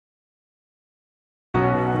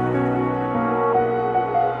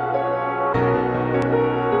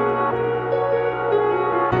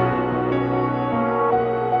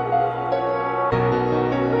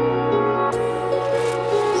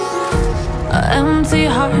Empty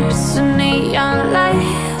hearts and neon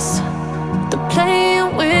lights, they're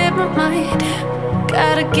playing with my mind.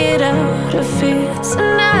 Gotta get out of here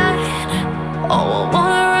tonight. Oh, I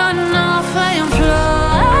wanna run off and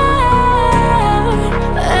fly,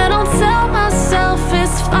 and I'll tell myself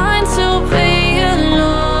it's fine to be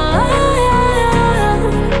alone,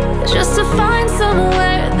 just to find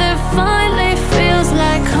somewhere that finally feels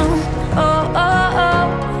like home. Oh, oh, oh.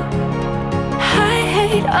 I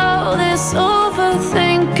hate all this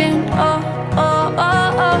overthinking. Oh, oh,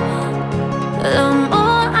 oh, oh. The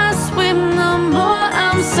more I swim, the more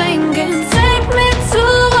I'm sinking. Take me to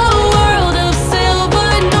a world of silver.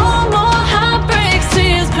 No more heartbreaks,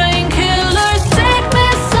 tears, painkillers. Take me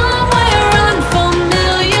somewhere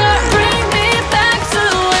unfamiliar. Bring me back to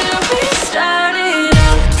where we started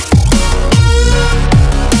out.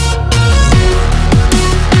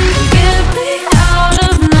 Get me out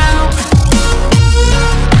of now,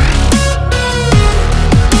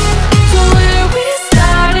 to where we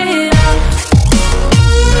started out.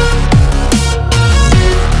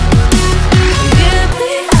 Get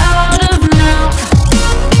me out of now,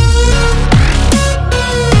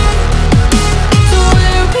 to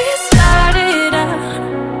where we started out.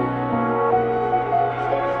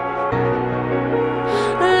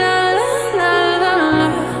 La la la la la,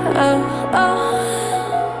 oh, oh.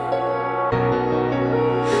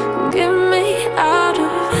 Get me out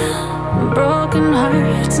of broken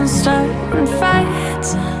hearts and starting fights,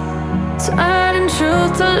 turning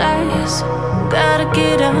truth to lies. Gotta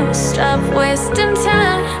get up, stop wasting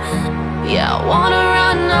time. Yeah, I wanna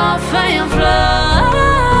run off and fly,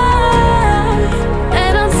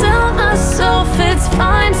 and I'll tell myself it's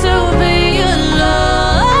fine to be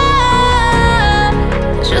alone,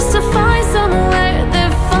 just to find somewhere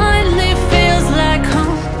that finally feels like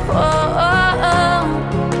home. Oh, oh, oh.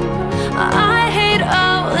 I hate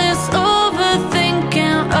all this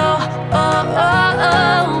overthinking. Oh, oh, oh,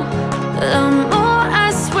 oh. The more I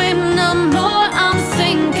swim, the more I'm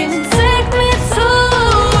sinking. Take me to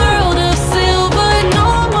a world of silver. No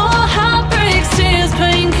more heartbreaks, tears,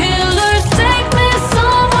 painkillers. Take me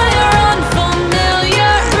somewhere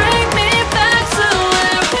unfamiliar. Bring me back to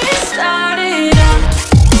where we started out.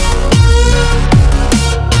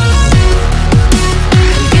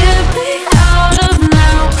 Get me out of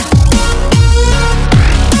now,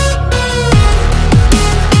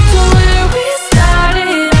 to where we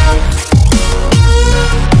started out.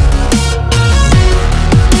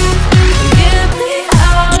 Get me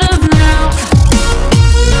out of now,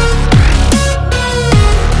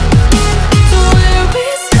 to where we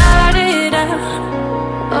started out.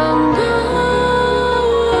 Oh no,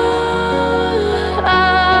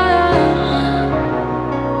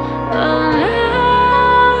 oh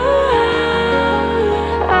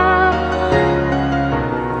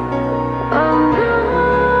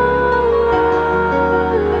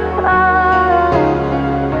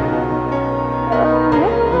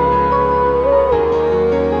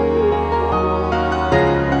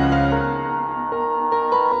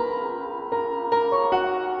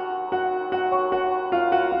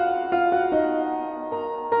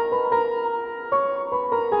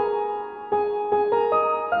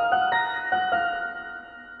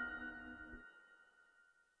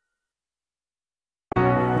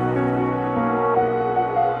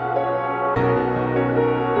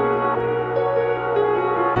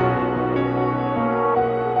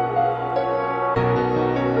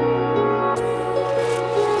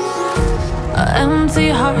empty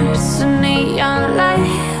hearts and neon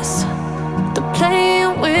lights, they're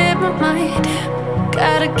playing with my mind.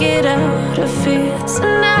 Gotta get out of here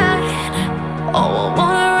tonight. Oh, I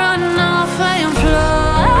wanna run off and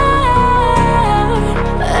fly,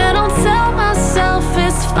 and I'll tell myself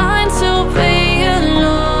it's fine to be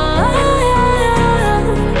alone,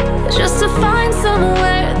 just to find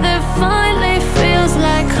somewhere that finally feels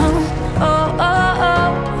like home. Oh, oh,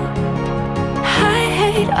 oh. I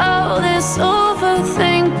hate all this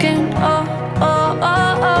overthinking. Oh, oh,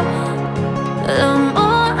 oh, oh. The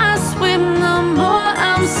more I swim, the more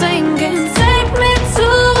I'm sinking. Take me to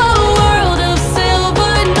a world of silver.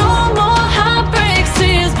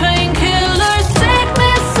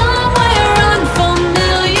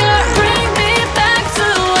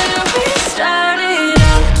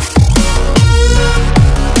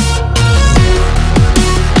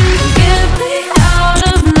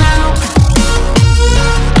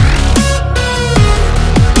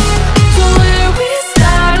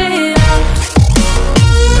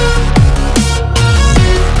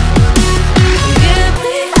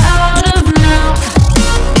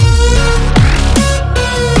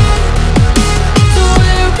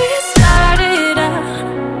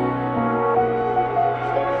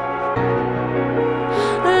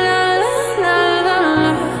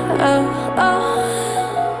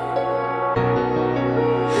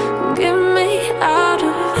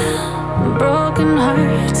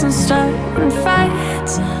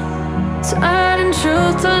 nights, turning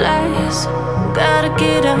truth to lies. Gotta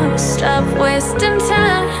get up, stop wasting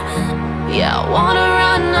time. Yeah, I wanna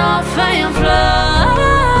run off and fly.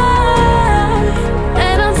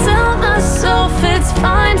 And I tell myself it's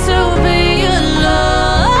fine to be